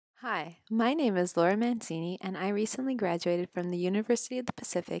Hi, my name is Laura Mancini, and I recently graduated from the University of the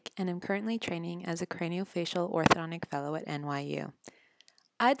Pacific and am currently training as a craniofacial orthodontic fellow at NYU.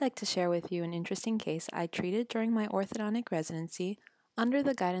 I'd like to share with you an interesting case I treated during my orthodontic residency under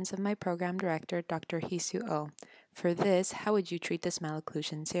the guidance of my program director, Dr. Hisu O. For this, how would you treat this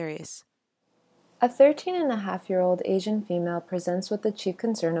malocclusion series? A 13-and-a-half-year-old Asian female presents with the chief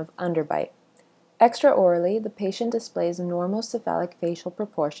concern of underbite. Extraorally, the patient displays normal cephalic facial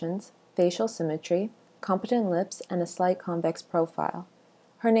proportions, facial symmetry, competent lips, and a slight convex profile.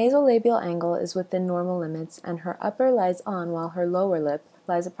 Her nasolabial angle is within normal limits, and her upper lies on while her lower lip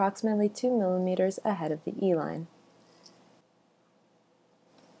lies approximately 2 mm ahead of the E-line.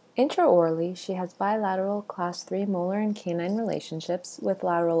 Intraorally, she has bilateral class 3 molar and canine relationships with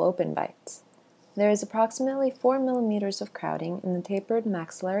lateral open bites. There is approximately 4 mm of crowding in the tapered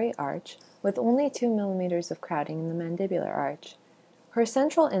maxillary arch, with only 2 mm of crowding in the mandibular arch. Her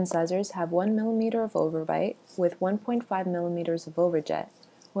central incisors have 1 mm of overbite with 1.5 mm of overjet,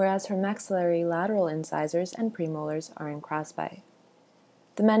 whereas her maxillary lateral incisors and premolars are in crossbite.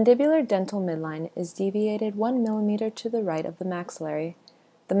 The mandibular dental midline is deviated 1 mm to the right of the maxillary.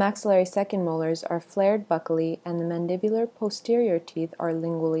 The maxillary second molars are flared buccally, and the mandibular posterior teeth are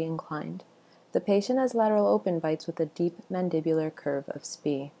lingually inclined. The patient has lateral open bites with a deep mandibular curve of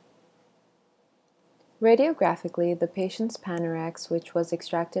Spee. Radiographically, the patient's panorax, which was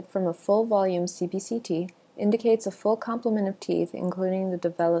extracted from a full-volume CBCT, indicates a full complement of teeth, including the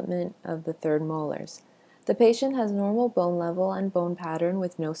development of the third molars. The patient has normal bone level and bone pattern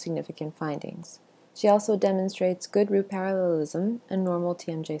with no significant findings. She also demonstrates good root parallelism and normal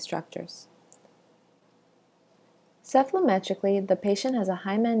TMJ structures. Cephalometrically, the patient has a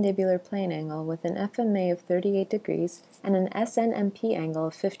high mandibular plane angle with an FMA of 38 degrees and an SNMP angle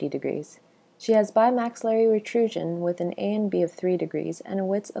of 50 degrees. She has bimaxillary retrusion with an A and B of 3 degrees and a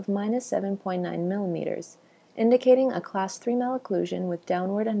width of minus 7.9 mm, indicating a class 3 malocclusion with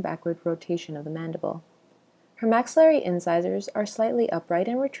downward and backward rotation of the mandible. Her maxillary incisors are slightly upright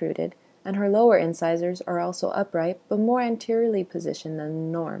and retruded, and her lower incisors are also upright but more anteriorly positioned than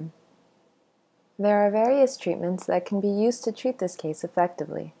the norm. There are various treatments that can be used to treat this case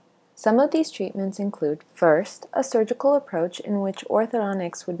effectively. Some of these treatments include, first, a surgical approach in which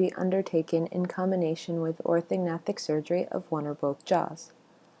orthodontics would be undertaken in combination with orthognathic surgery of one or both jaws.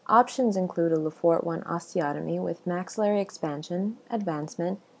 Options include a Lefort 1 osteotomy with maxillary expansion,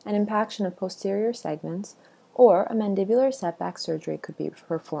 advancement, and impaction of posterior segments, or a mandibular setback surgery could be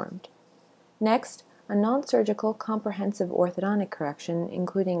performed. Next, a non-surgical comprehensive orthodontic correction,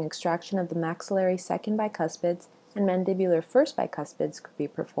 including extraction of the maxillary second bicuspids and mandibular first bicuspids, could be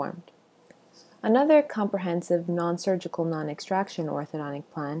performed. Another comprehensive non-surgical non-extraction orthodontic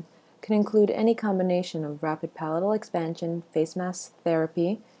plan can include any combination of rapid palatal expansion, face mask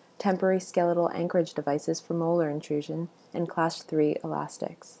therapy, temporary skeletal anchorage devices for molar intrusion, and class 3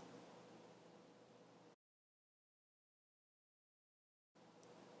 elastics.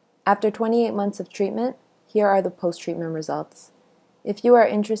 After 28 months of treatment, here are the post-treatment results. If you are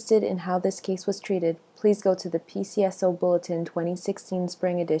interested in how this case was treated, please go to the PCSO Bulletin 2016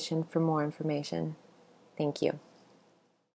 Spring Edition for more information. Thank you.